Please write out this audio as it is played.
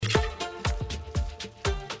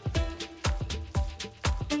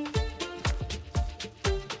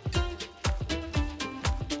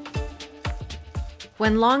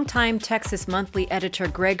When longtime Texas Monthly editor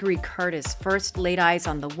Gregory Curtis first laid eyes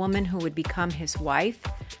on the woman who would become his wife,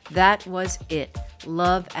 that was it.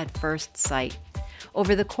 Love at first sight.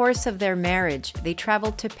 Over the course of their marriage, they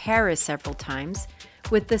traveled to Paris several times.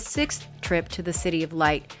 With the sixth trip to the City of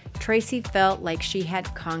Light, Tracy felt like she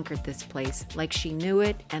had conquered this place, like she knew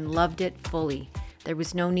it and loved it fully. There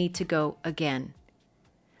was no need to go again.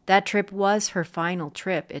 That trip was her final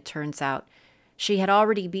trip, it turns out. She had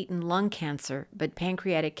already beaten lung cancer, but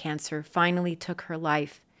pancreatic cancer finally took her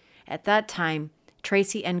life. At that time,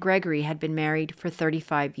 Tracy and Gregory had been married for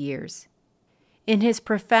 35 years. In his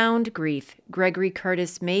profound grief, Gregory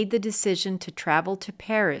Curtis made the decision to travel to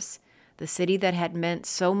Paris, the city that had meant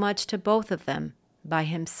so much to both of them, by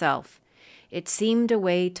himself. It seemed a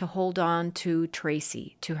way to hold on to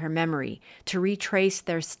Tracy, to her memory, to retrace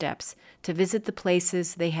their steps, to visit the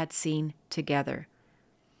places they had seen together.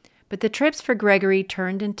 But the trips for Gregory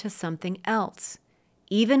turned into something else.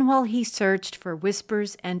 Even while he searched for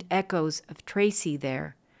whispers and echoes of Tracy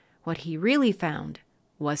there, what he really found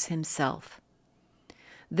was himself.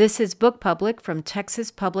 This is Book Public from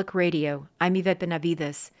Texas Public Radio. I'm Yvette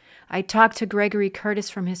Benavides. I talked to Gregory Curtis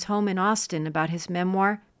from his home in Austin about his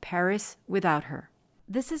memoir, Paris Without Her.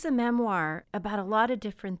 This is a memoir about a lot of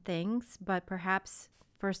different things, but perhaps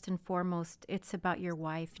first and foremost, it's about your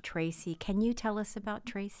wife, Tracy. Can you tell us about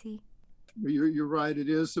Tracy? You're right. It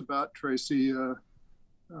is about Tracy,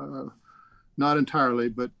 not entirely,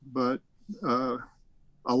 but a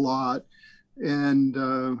lot.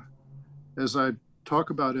 And as I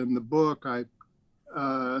talk about in the book, I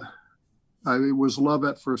it was love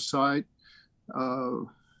at first sight.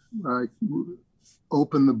 I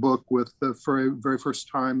opened the book with the very first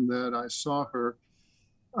time that I saw her.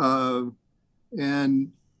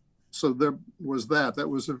 And so there was that. That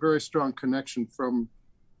was a very strong connection from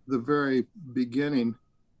the very beginning.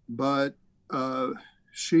 But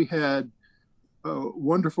she had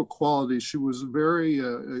wonderful qualities. She was very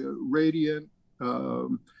radiant.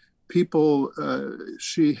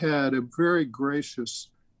 She had a very gracious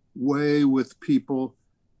way with people,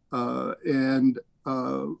 and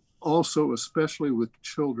also especially with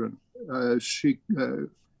children. She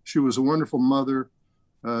was a wonderful mother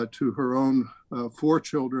to her own 4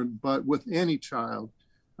 children, but with any child,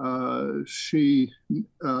 she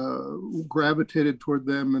gravitated toward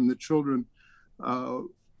them, and the children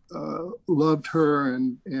loved her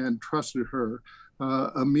and trusted her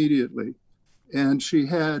immediately. And she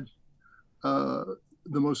had the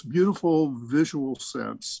most beautiful visual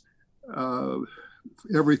sense,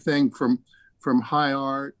 everything from high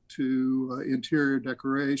art to interior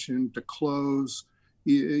decoration to clothes,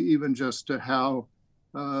 even just to how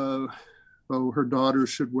her daughters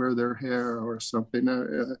should wear their hair or something.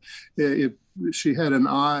 She had an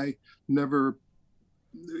eye,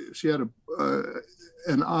 she had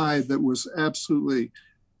an eye that was absolutely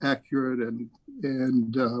accurate,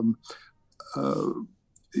 and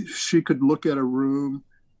she could look at a room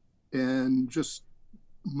and just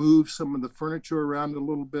move some of the furniture around a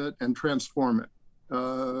little bit and transform it.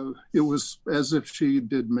 It was as if she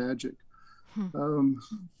did magic.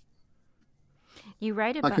 You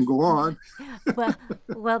write about. I can go on.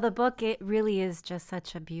 well, the book, it really is just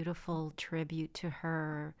such a beautiful tribute to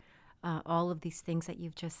her. All of these things that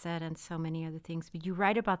you've just said and so many other things. But you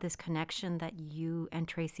write about this connection that you and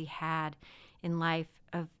Tracy had in life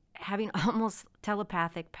of having almost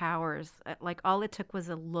telepathic powers. Like all it took was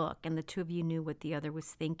a look and the two of you knew what the other was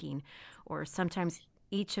thinking. Or sometimes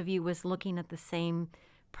each of you was looking at the same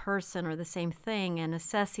person or the same thing and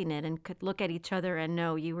assessing it and could look at each other and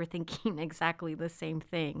know you were thinking exactly the same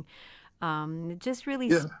thing. It just really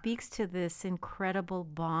speaks to this incredible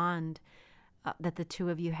bond that the two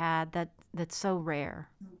of you had that's so rare.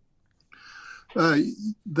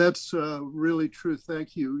 That's really true.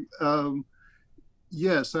 Thank you.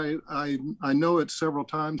 Yes, I know it several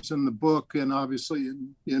times in the book, and obviously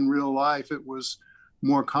in real life it was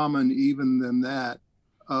more common even than that.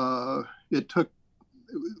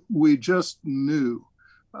 We just knew.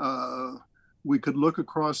 We could look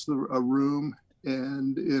across a room,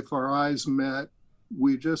 and if our eyes met,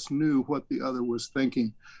 we just knew what the other was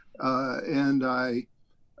thinking. And I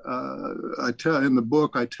tell in the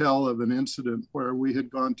book, I tell of an incident where we had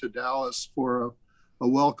gone to Dallas for a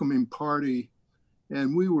welcoming party,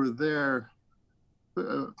 and we were there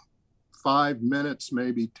 5 minutes,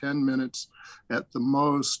 maybe 10 minutes at the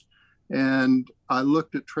most. And I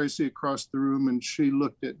looked at Tracy across the room, and she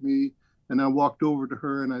looked at me, and I walked over to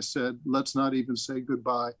her and I said, "Let's not even say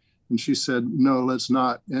goodbye." And she said, "No, let's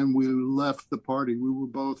not." And we left the party. We were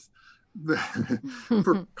both,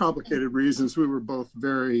 for complicated reasons, we were both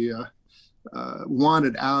very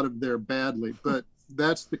wanted out of there badly. But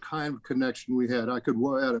that's the kind of connection we had. I could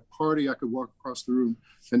at a party, I could walk across the room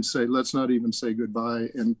and say, let's not even say goodbye.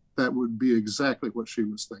 And that would be exactly what she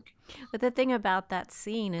was thinking. But the thing about that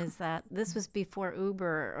scene is that this was before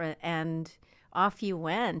Uber, and off you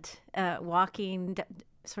went, walking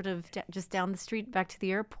just down the street back to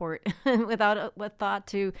the airport without a thought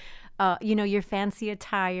to, your fancy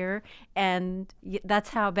attire. And that's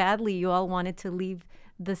how badly you all wanted to leave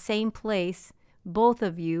the same place, both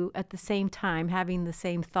of you at the same time, having the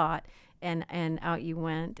same thought. And out you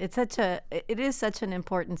went. It is such an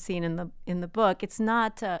important scene in the book. It's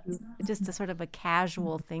not just a sort of a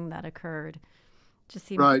casual thing that occurred. Just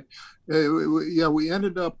seemed right. Yeah, we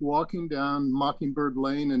ended up walking down Mockingbird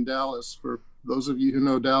Lane in Dallas, for those of you who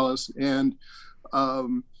know Dallas, and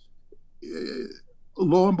lo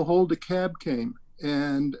and behold, a cab came,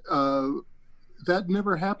 and that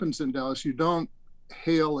never happens in Dallas. You don't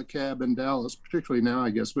hail a cab in Dallas, particularly now,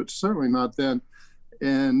 I guess, but certainly not then.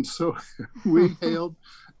 And so we hailed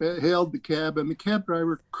the cab, and the cab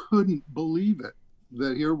driver couldn't believe it,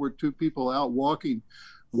 that here were two people out walking.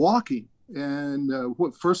 And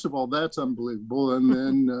first of all, that's unbelievable. And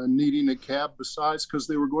then needing a cab besides, because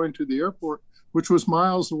they were going to the airport, which was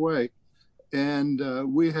miles away. And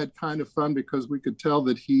we had kind of fun because we could tell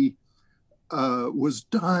that he was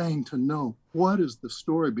dying to know what is the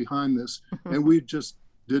story behind this. And we just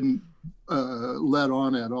didn't let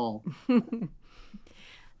on at all.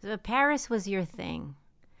 So Paris was your thing.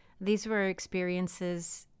 These were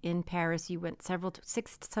experiences in Paris. You went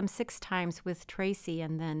six times with Tracy,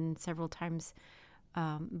 and then several times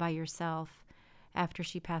by yourself after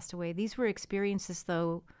she passed away. These were experiences,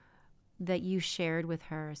 though, that you shared with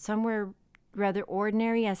her. Some were rather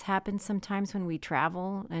ordinary, as happens sometimes when we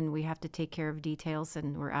travel and we have to take care of details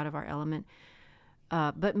and we're out of our element.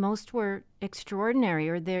 But most were extraordinary,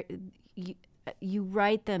 or you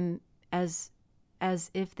write them as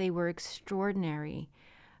if they were extraordinary.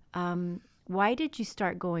 Why did you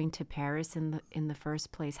start going to Paris in the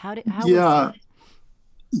first place? How was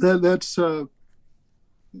it? That's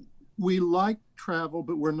we like travel,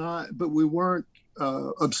 but we weren't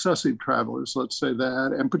obsessive travelers, let's say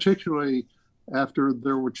that. And particularly after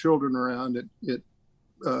there were children around, it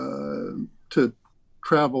to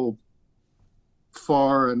travel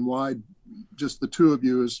far and wide, just the two of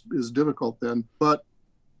you is difficult then. But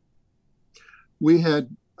we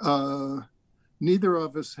had neither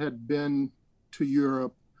of us had been to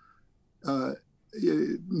Europe, not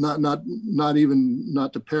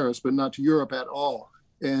to Paris, but not to Europe at all.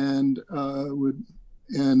 And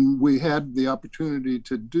we had the opportunity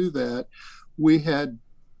to do that. We had,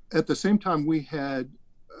 at the same time, we had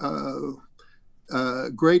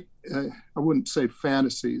great, I wouldn't say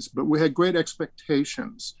fantasies, but we had great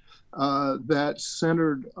expectations that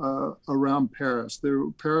centered around Paris.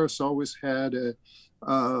 Paris always had a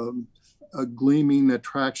gleaming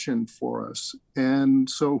attraction for us. And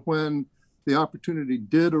so when the opportunity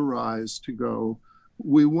did arise to go,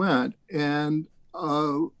 we went, and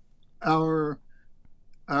our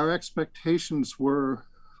expectations were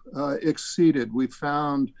exceeded. We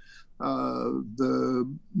found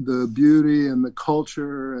the beauty and the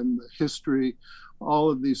culture and the history, all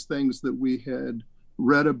of these things that we had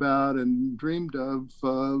read about and dreamed of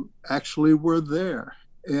actually were there.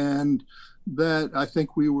 And that, I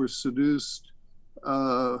think we were seduced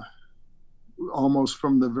almost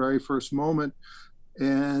from the very first moment.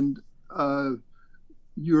 And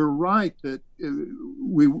you're right that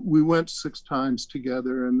we went 6 times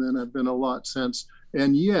together, and then I've been a lot since.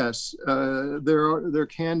 And yes, there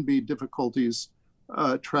can be difficulties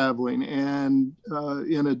traveling, and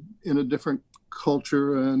in a different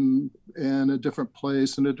culture and a different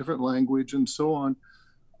place and a different language and so on.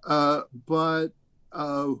 But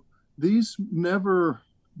these never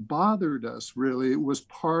bothered us, really. It was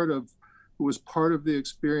part of the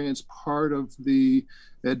experience, part of the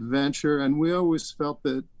adventure, and we always felt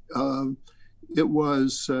that it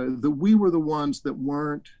was that we were the ones that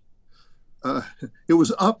weren't. It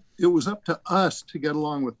was up to us to get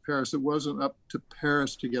along with Paris. It wasn't up to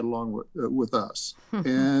Paris to get along with us,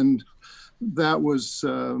 and that was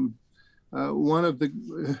one of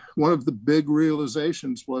the big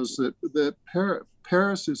realizations, was that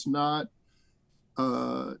Paris is not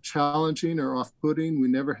challenging or off-putting. We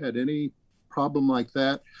never had any problem like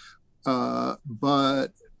that, but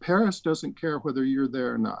Paris doesn't care whether you're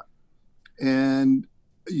there or not, and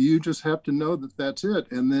you just have to know that that's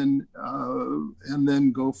it, and then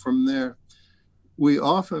go from there. We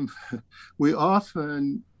often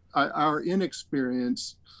our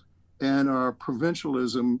inexperience and our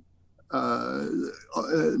provincialism,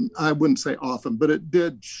 I wouldn't say often, but it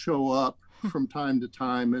did show up from time to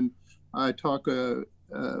time, and I talk in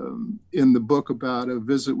the book about a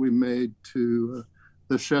visit we made to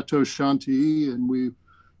the Chateau Chantilly, and we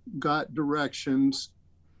got directions,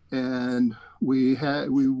 and we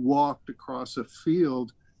walked across a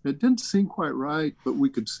field. It didn't seem quite right, but we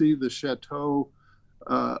could see the chateau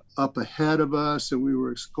up ahead of us, and we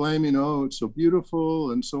were exclaiming, "Oh, it's so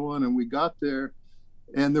beautiful," and so on. And we got there,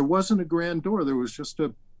 and there wasn't a grand door. There was just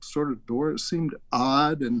a sort of door. It seemed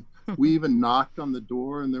odd, and we even knocked on the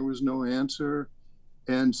door, and there was no answer.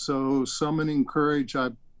 And so, summoning courage, I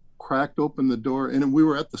cracked open the door, and we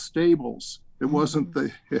were at the stables. It wasn't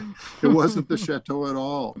the chateau at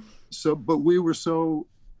all. So, but we were so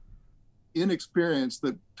inexperienced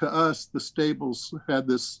that to us the stables had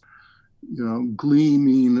this,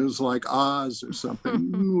 gleaming. It was like Oz or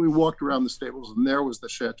something. We walked around the stables, and there was the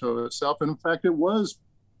chateau itself. And in fact, it was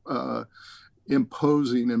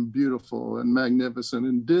imposing and beautiful and magnificent,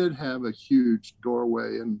 and did have a huge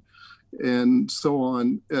doorway and so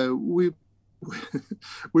on. We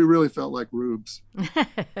really felt like rubes.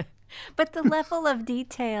 But the level of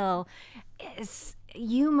detail is,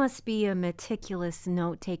 you must be a meticulous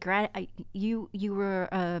note taker. You were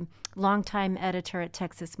a longtime editor at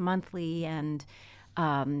Texas Monthly, and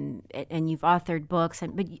you've authored books,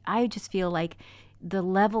 but I just feel like the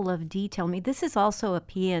level of detail. I mean, this is also a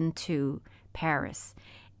paean to Paris,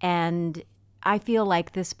 and I feel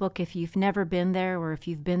like this book, if you've never been there or if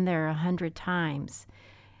you've been there 100 times,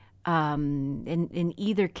 in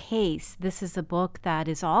either case, this is a book that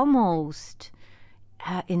is almost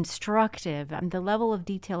instructive. The level of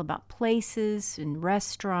detail about places and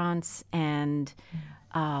restaurants and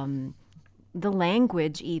the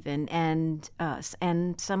language even, and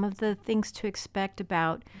some of the things to expect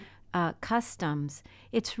about customs.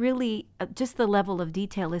 It's really just the level of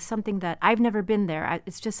detail is something that I've never been there.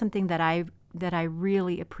 It's just something that I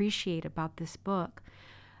really appreciate about this book.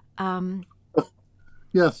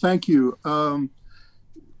 Yeah, thank you.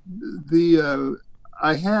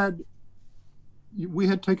 We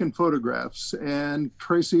had taken photographs, and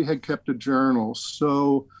Tracy had kept a journal.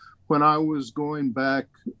 So when I was going back,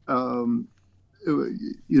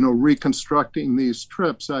 reconstructing these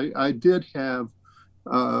trips, I did have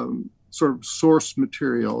sort of source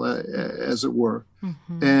material, as it were.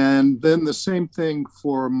 Mm-hmm. And then the same thing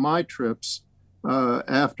for my trips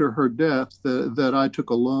after her death that I took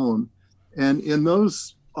alone. And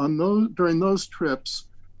during those trips,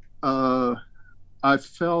 I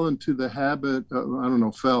fell into the habit.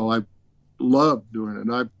 I loved doing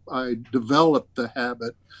it. I developed the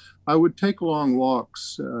habit. I would take long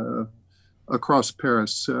walks across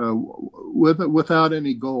Paris without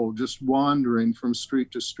any goal, just wandering from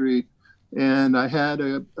street to street. And I had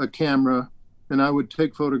a camera, and I would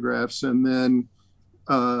take photographs. And then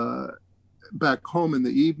back home in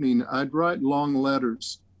the evening, I'd write long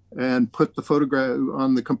letters and put the photograph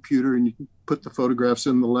on the computer, and you can put the photographs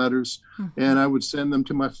in the letters. Mm-hmm. And I would send them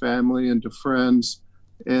to my family and to friends.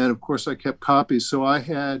 And of course I kept copies. So I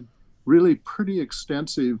had really pretty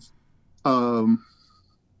extensive,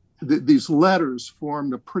 these letters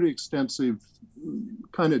formed a pretty extensive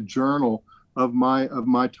kind of journal of my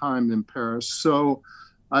time in Paris. So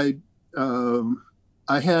I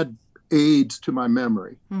had aids to my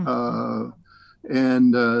memory, mm-hmm.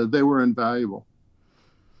 And they were invaluable.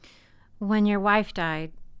 When your wife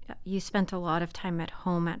died, you spent a lot of time at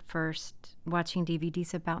home at first watching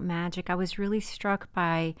DVDs about magic. I was really struck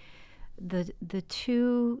by the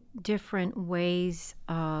two different ways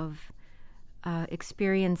of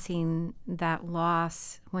experiencing that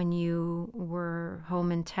loss when you were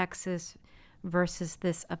home in Texas versus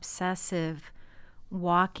this obsessive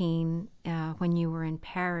walking when you were in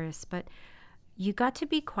Paris. But you got to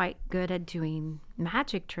be quite good at doing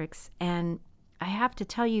magic tricks, and I have to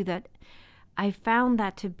tell you that I found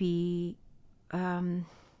that to be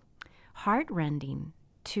heartrending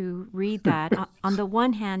to read that. On the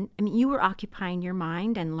one hand, I mean, you were occupying your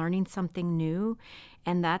mind and learning something new,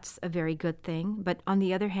 and that's a very good thing. But on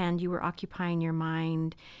the other hand, you were occupying your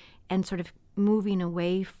mind and sort of moving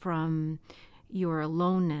away from your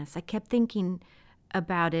aloneness. I kept thinking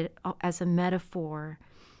about it as a metaphor.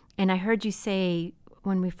 And I heard you say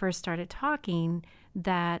when we first started talking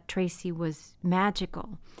that Tracy was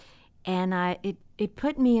magical. And it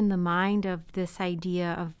put me in the mind of this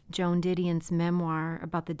idea of Joan Didion's memoir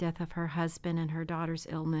about the death of her husband and her daughter's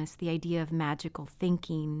illness, the idea of magical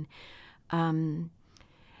thinking.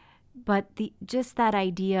 But just that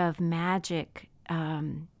idea of magic,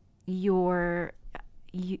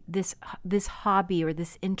 this hobby or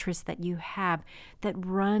this interest that you have that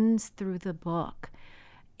runs through the book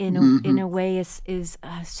in a way is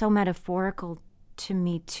so metaphorical to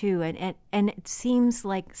me too, and it seems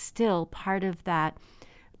like still part of that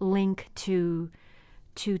link to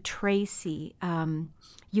Tracy.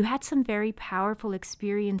 You had some very powerful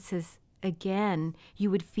experiences. Again,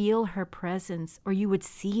 you would feel her presence, or you would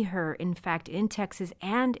see her, in fact, in Texas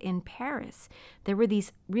and in Paris. There were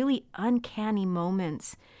these really uncanny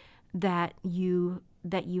moments that you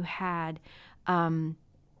had. So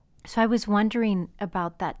I was wondering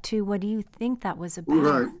about that too. What do you think that was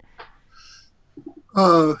about?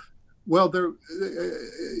 Right. Well,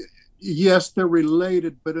 yes, they're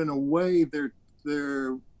related, but in a way, they're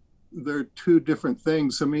two different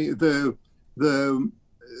things. I mean, the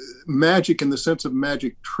magic, in the sense of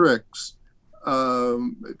magic tricks.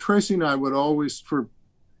 Tracy and I would always, for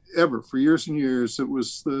years and years, it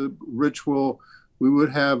was the ritual. We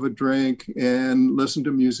would have a drink and listen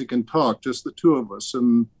to music and talk, just the two of us.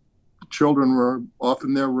 And children were off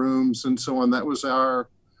in their rooms and so on. That was our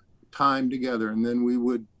time together. And then we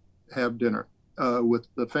would have dinner with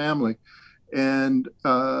the family. And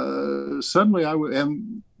suddenly I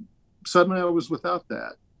was without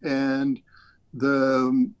that. And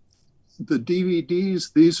the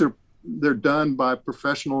DVDs, they're done by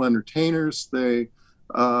professional entertainers. They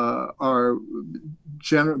they're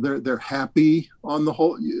happy on the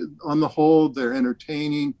whole. They're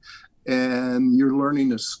entertaining, and you're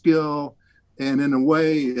learning a skill. And in a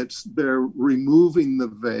way, they're removing the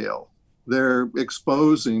veil. They're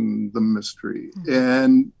exposing the mystery,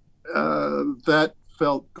 and that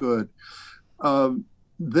felt good.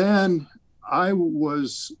 Then I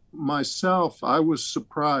was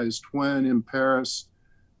surprised when in Paris,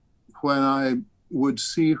 when I would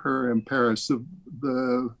see her in Paris.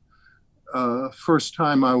 The first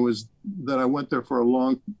time I went there for a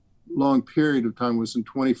long period of time was in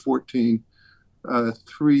 2014,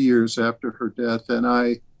 3 years after her death, and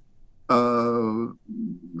I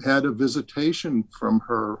had a visitation from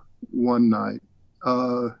her one night,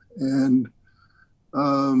 and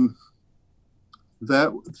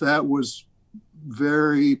that was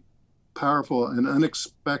very powerful and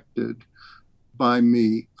unexpected by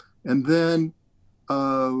me. And then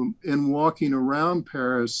in walking around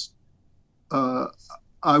Paris,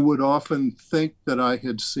 I would often think that I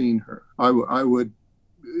had seen her. I would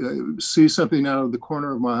see something out of the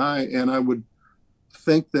corner of my eye, and I would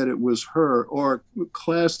think that it was her. Or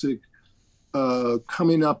classic,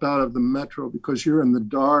 coming up out of the metro, because you're in the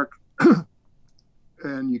dark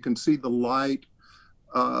and you can see the light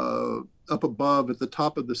up above at the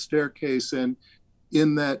top of the staircase, and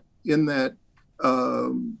in that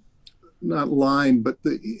not line, but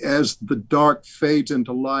as the dark fades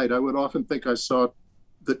into light, I would often think I saw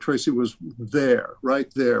that Tracy was there, right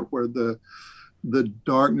there, where the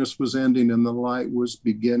darkness was ending and the light was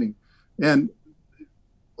beginning. And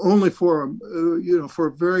only for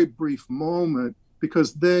a very brief moment,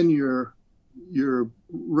 because then your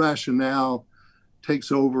rationale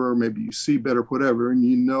takes over, or maybe you see better, whatever, and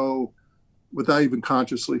you know, without even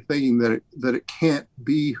consciously thinking, that it can't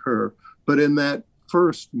be her. But in that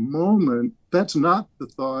first moment, that's not the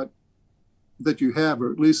thought that you have,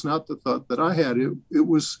 or at least not the thought that I had. It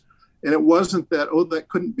was, and it wasn't that, oh, that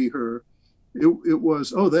couldn't be her. It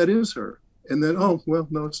was, oh, that is her. And then, oh, well,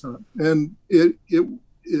 no, it's not. And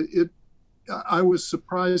I was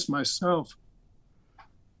surprised myself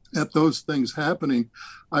at those things happening.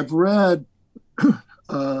 I've read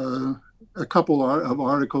a couple of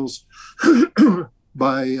articles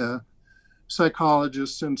by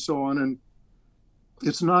psychologists and so on, and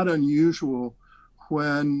it's not unusual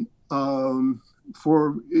when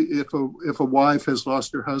if a wife has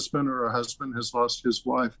lost her husband, or a husband has lost his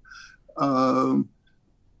wife,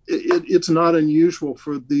 it's not unusual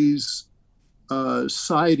for these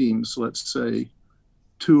sightings, let's say,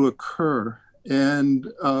 to occur. And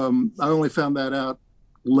I only found that out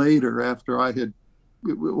later, after I had,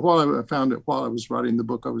 I found it while I was writing the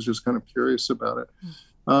book. I was just kind of curious about it.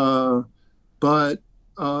 But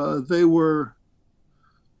they were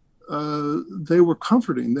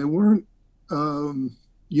comforting. They weren't,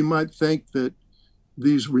 you might think that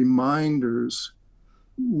these reminders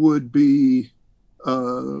would be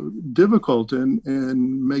difficult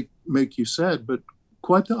and make you sad, but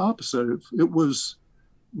quite the opposite. It was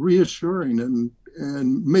reassuring and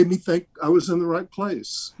made me think I was in the right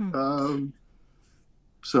place.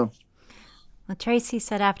 Well, Tracy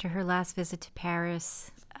said after her last visit to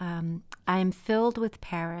Paris, I am filled with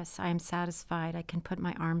Paris. I am satisfied. I can put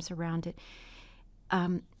my arms around it.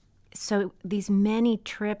 So these many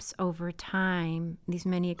trips over time, these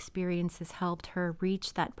many experiences helped her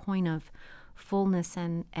reach that point of fullness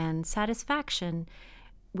and satisfaction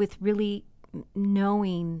with really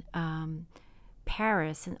knowing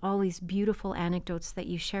Paris and all these beautiful anecdotes that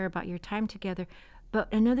you share about your time together.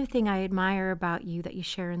 But another thing I admire about you that you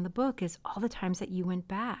share in the book is all the times that you went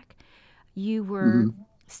back. You were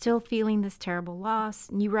still feeling this terrible loss.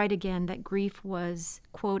 And you write again that grief was,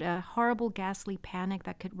 quote, a horrible, ghastly panic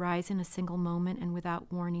that could rise in a single moment and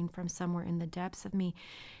without warning from somewhere in the depths of me.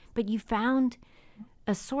 But you found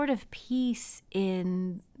a sort of peace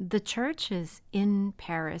in the churches in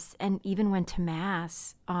Paris and even went to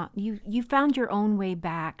Mass. You found your own way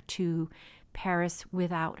back to Paris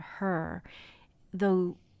without her,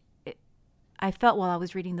 though I felt while I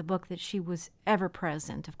was reading the book that she was ever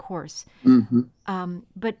present, of course.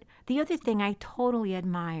 But the other thing I totally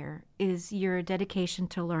admire is your dedication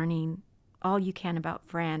to learning all you can about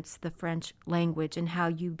France, the French language, and how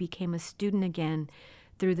you became a student again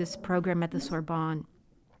through this program at the Sorbonne.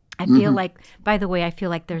 I feel like, by the way, I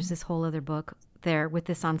feel like there's this whole other book there with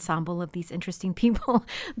this ensemble of these interesting people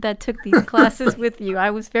that took these classes with you.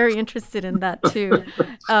 I was very interested in that too.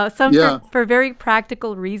 For very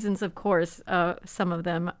practical reasons, of course, some of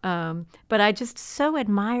them. But I just so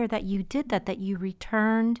admire that you did that you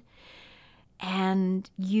returned and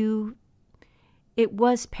it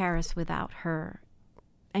was Paris without her.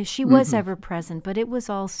 And she was ever present, but it was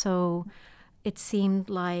also, it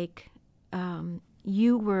seemed like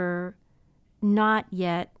you were not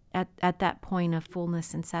yet at that point of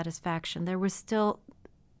fullness and satisfaction. You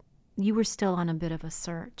were still on a bit of a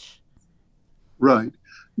search. Right.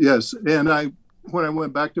 Yes. And when I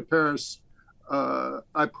went back to Paris,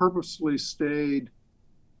 I purposely stayed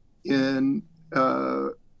in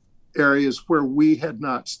areas where we had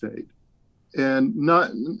not stayed, and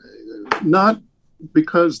not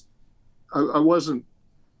because I wasn't.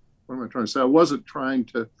 What am I trying to say? I wasn't trying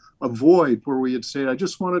to avoid where we had stayed. I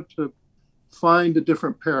just wanted to find a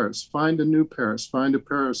different Paris, find a new Paris, find a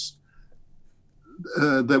Paris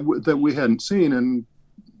that we hadn't seen,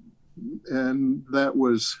 and that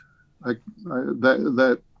was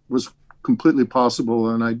that was completely possible,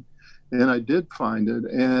 and I did find it.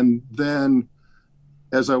 And then,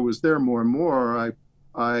 as I was there more and more,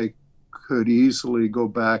 I could easily go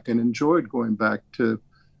back and enjoyed going back to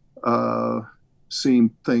seeing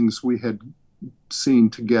things we had seen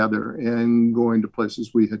together and going to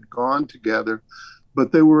places we had gone together,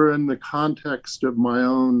 but they were in the context of my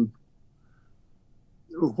own,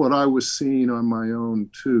 what I was seeing on my own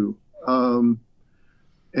too.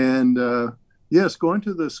 Yes, going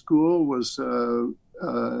to the school was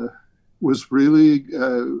really,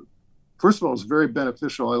 first of all, it was very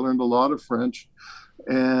beneficial. I learned a lot of French,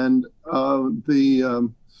 and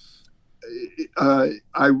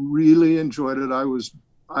I really enjoyed it.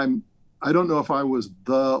 I don't know if I was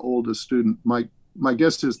the oldest student. My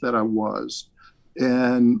guess is that I was.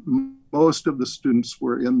 And most of the students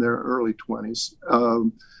were in their early 20s,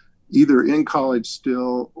 either in college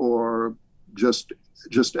still or just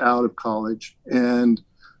out of college. And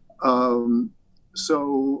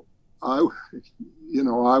so I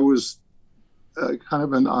was I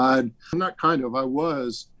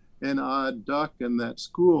was an odd duck in that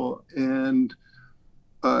school, and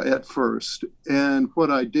at first. And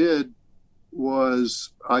what I did was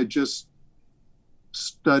I just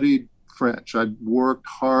studied French. I worked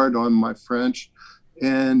hard on my French,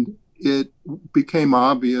 and it became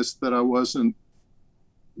obvious that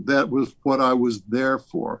that was what I was there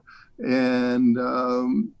for. And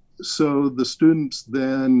so the students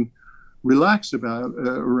then relaxed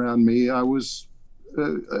around me. I was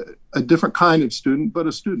a different kind of student, but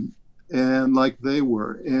a student, and like they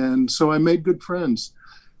were. And so I made good friends,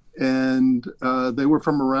 and they were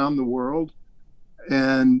from around the world,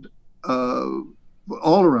 and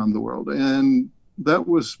all around the world. And that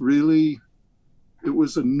was really, it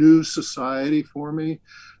was a new society for me.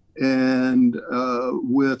 And I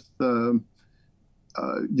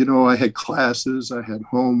had classes, I had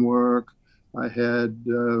homework, I had,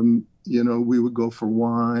 we would go for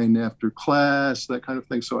wine after class, that kind of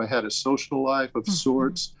thing. So I had a social life of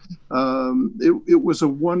sorts. It was a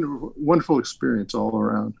wonderful experience all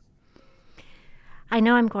around. I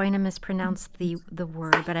know I'm going to mispronounce the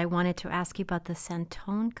word, but I wanted to ask you about the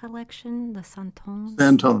Santone collection, the Santone.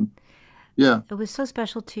 Santone, yeah. It was so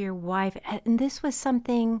special to your wife, and this was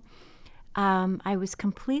something I was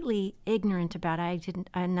completely ignorant about.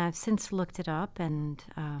 And I've since looked it up, and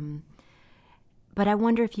but I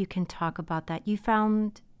wonder if you can talk about that. You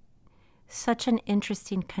found such an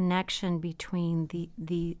interesting connection between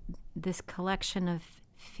this collection of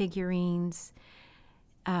figurines.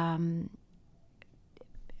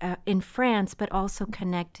 In France, but also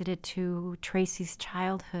connected it to Tracy's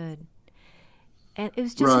childhood. And it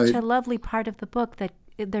was just such a lovely part of the book that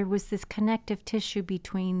there was this connective tissue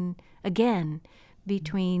between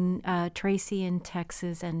Tracy in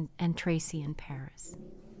Texas and Tracy in Paris.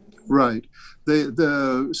 Right.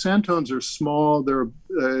 The Santones are small. They're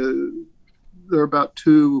about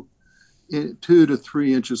 2 to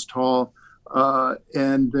 3 inches tall,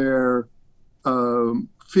 and they're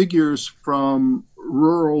figures from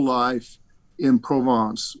rural life in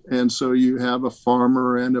Provence. And so you have a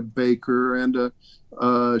farmer and a baker and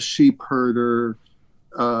a sheep herder,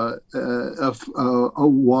 a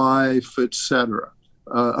wife, etc.,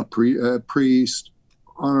 a priest,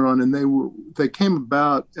 on and on. And they came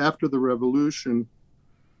about after the revolution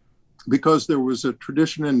because there was a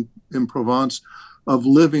tradition in Provence of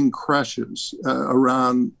living creches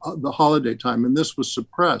around the holiday time, and this was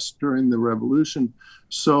suppressed during the revolution.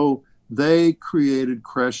 So they created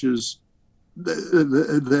creches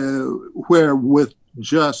where with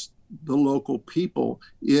just the local people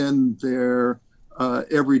in their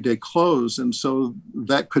everyday clothes, and so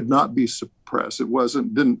that could not be suppressed. It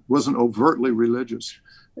wasn't overtly religious,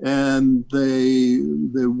 and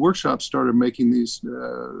the workshop started making these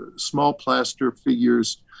small plaster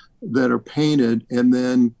figures that are painted, and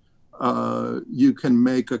then you can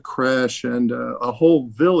make a creche and a whole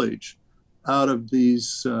village out of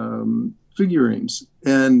these figurines.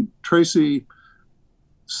 And Tracy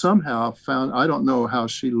somehow found, I don't know how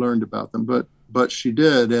she learned about them, but she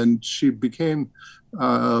did, and she became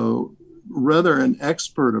rather an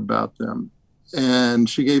expert about them. And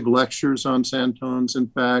she gave lectures on Santones, in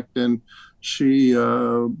fact, and she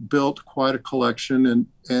built quite a collection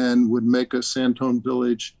and would make a Santone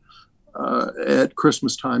village at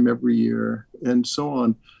Christmas time every year, and so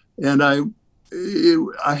on. And I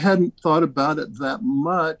hadn't thought about it that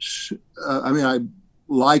much. I mean, I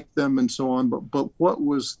liked them and so on, but what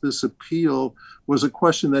was this appeal was a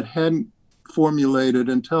question that hadn't formulated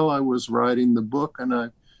until I was writing the book, and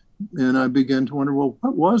I began to wonder, well,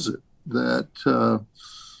 what was it that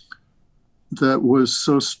was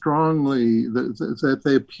so strongly that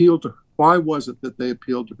they appealed to her? Why was it that they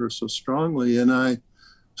appealed to her so strongly? And I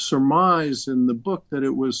surmise in the book that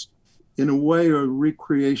it was, in a way, a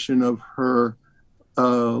recreation of her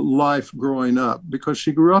life growing up, because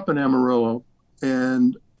she grew up in Amarillo,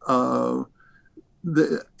 and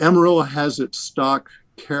the Amarillo has its stock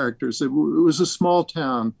characters. It was a small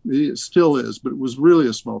town. It still is, but it was really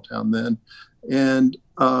a small town then. And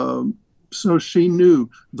so she knew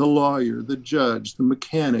the lawyer, the judge, the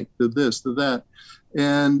mechanic, the this, the that.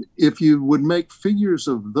 And if you would make figures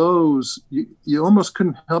of those, you almost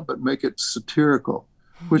couldn't help but make it satirical,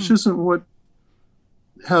 which isn't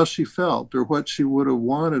how she felt or what she would have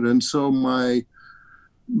wanted. And so my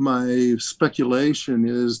speculation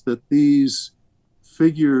is that these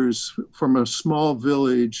figures from a small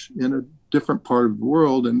village in a different part of the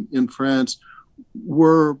world, and in France,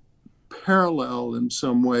 were parallel in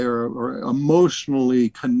some way or emotionally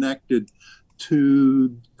connected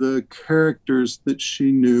to the characters that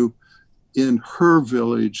she knew in her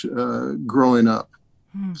village growing up.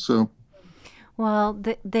 So, well,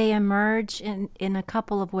 they emerge in a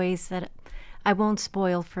couple of ways that I won't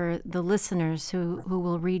spoil for the listeners who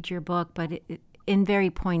will read your book, but in very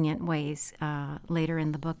poignant ways later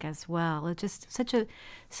in the book as well. It's just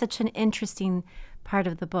such an interesting part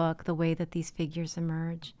of the book, the way that these figures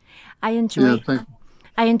emerge. I enjoyed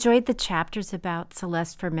the chapters about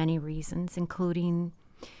Celeste for many reasons, including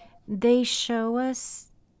they show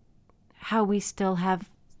us how we still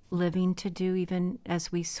have living to do even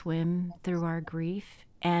as we swim through our grief.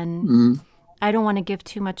 And I don't want to give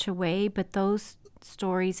too much away, but those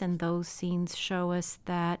stories and those scenes show us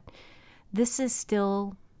that this is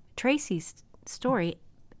still Tracy's story,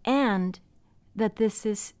 and that this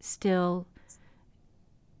is still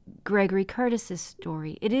Gregory Curtis's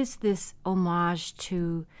story. It is this homage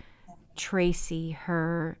to Tracy,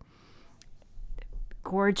 her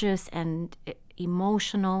gorgeous and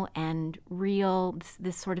emotional and real,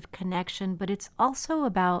 this sort of connection, but it is also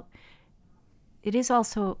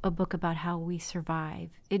a book about how we survive.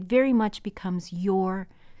 It very much becomes your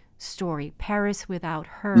story. Paris without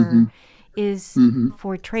her is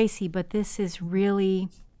for Tracy, but this is really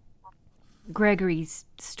Gregory's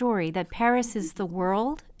story, that Paris is the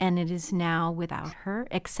world and it is now without her,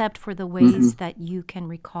 except for the ways that you can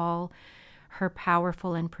recall her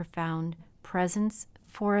powerful and profound presence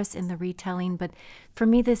for us in the retelling. But for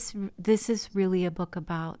me, this is really a book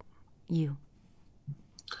about you.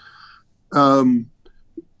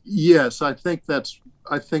 Yes, I think that's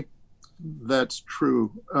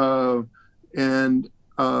true. And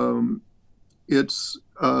it's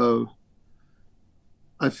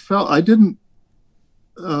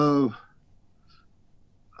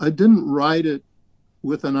I didn't write it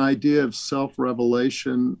with an idea of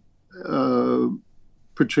self-revelation,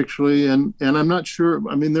 particularly, and I'm not sure.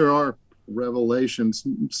 I mean, there are revelations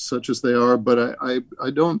such as they are, but I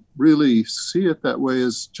don't really see it that way.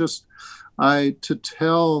 As just I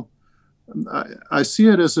see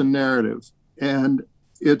it as a narrative, and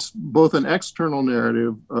it's both an external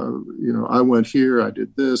narrative. I went here, I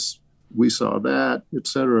did this, we saw that,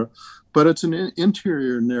 etc. But it's an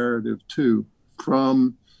interior narrative too,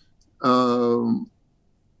 from I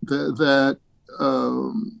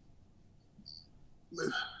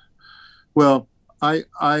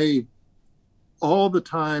all the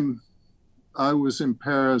time I was in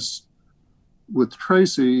Paris with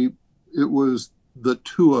Tracy, it was the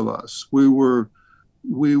two of us. We were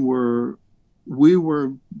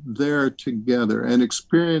there together and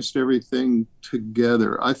experienced everything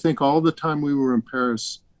together. I think all the time we were in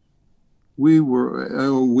Paris, we went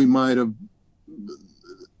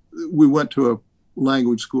to a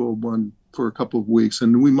language school for a couple of weeks,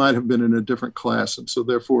 and we might have been in a different class, and so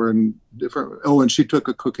therefore and she took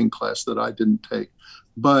a cooking class that I didn't take.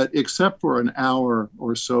 But except for an hour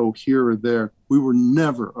or so here or there, we were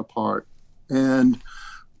never apart. And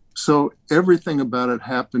so everything about it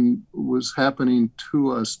was happening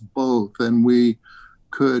to us both, and we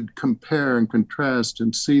could compare and contrast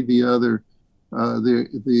and see the other,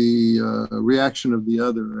 the reaction of the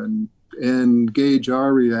other, and gauge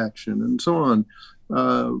our reaction, and so on.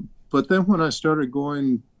 But then when I started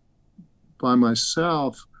going by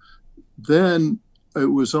myself, then it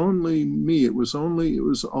was only me. It was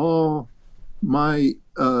all my,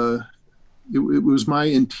 it was my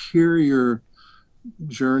interior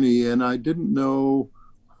journey, and I didn't know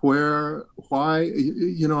why,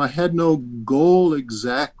 I had no goal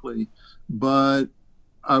exactly, but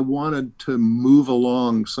I wanted to move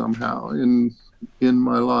along somehow in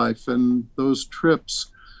my life. And those trips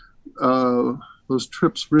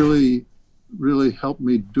really, really helped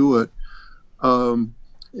me do it. And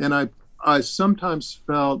I sometimes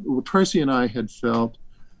felt, Tracy and I had felt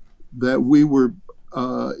that we were,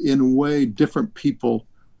 in a way, different people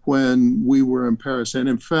when we were in Paris. And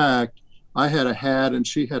in fact, I had a hat and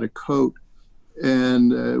she had a coat,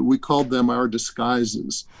 and we called them our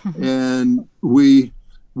disguises. And we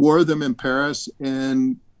wore them in Paris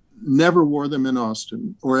and never wore them in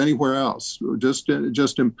Austin or anywhere else, or just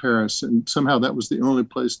in Paris. And somehow that was the only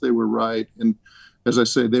place they were right. And as I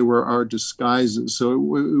say, they were our disguises. So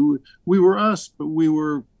we were us, but we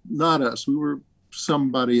were not us. We were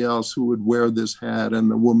somebody else who would wear this hat,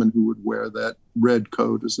 and the woman who would wear that red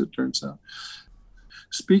coat, as it turns out.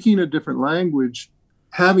 Speaking a different language,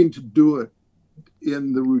 having to do it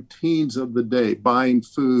in the routines of the day, buying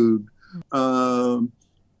food,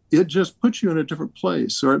 it just puts you in a different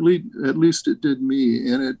place, or at least it did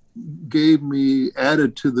me. And it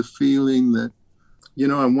added to the feeling that,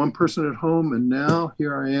 I'm one person at home, and now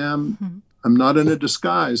here I am. Mm-hmm. I'm not in a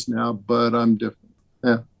disguise now, but I'm different.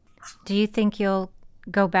 Yeah. Do you think you'll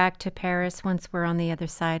go back to Paris once we're on the other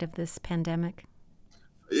side of this pandemic?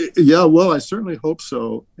 Yeah, well, I certainly hope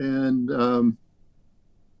so. And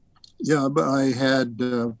but I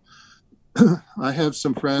have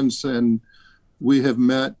some friends, and we have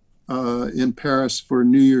met in Paris for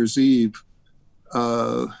New Year's Eve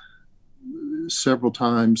several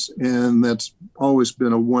times, and that's always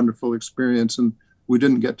been a wonderful experience. And we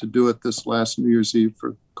didn't get to do it this last New Year's Eve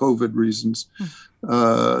for COVID reasons,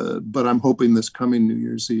 but I'm hoping this coming New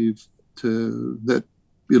Year's Eve that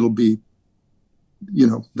it'll be,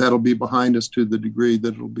 that'll be behind us to the degree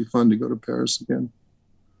that it'll be fun to go to Paris again.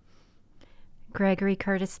 Gregory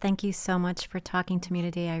Curtis, thank you so much for talking to me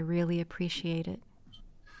today. I really appreciate it.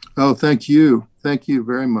 Oh, thank you. Thank you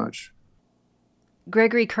very much.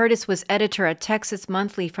 Gregory Curtis was editor at Texas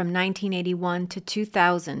Monthly from 1981 to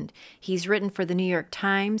 2000. He's written for the New York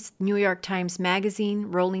Times Magazine,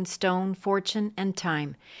 Rolling Stone, Fortune, and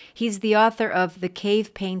Time. He's the author of The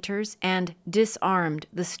Cave Painters and Disarmed,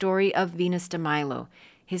 the Story of Venus de Milo.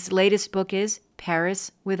 His latest book is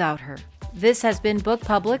Paris Without Her. This has been Book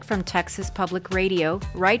Public from Texas Public Radio.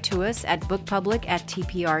 Write to us at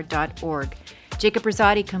bookpublic@tpr.org. Jacob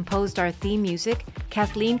Rosati composed our theme music.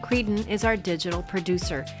 Kathleen Creedon is our digital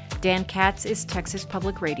producer. Dan Katz is Texas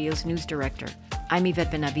Public Radio's news director. I'm Yvette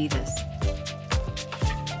Benavides.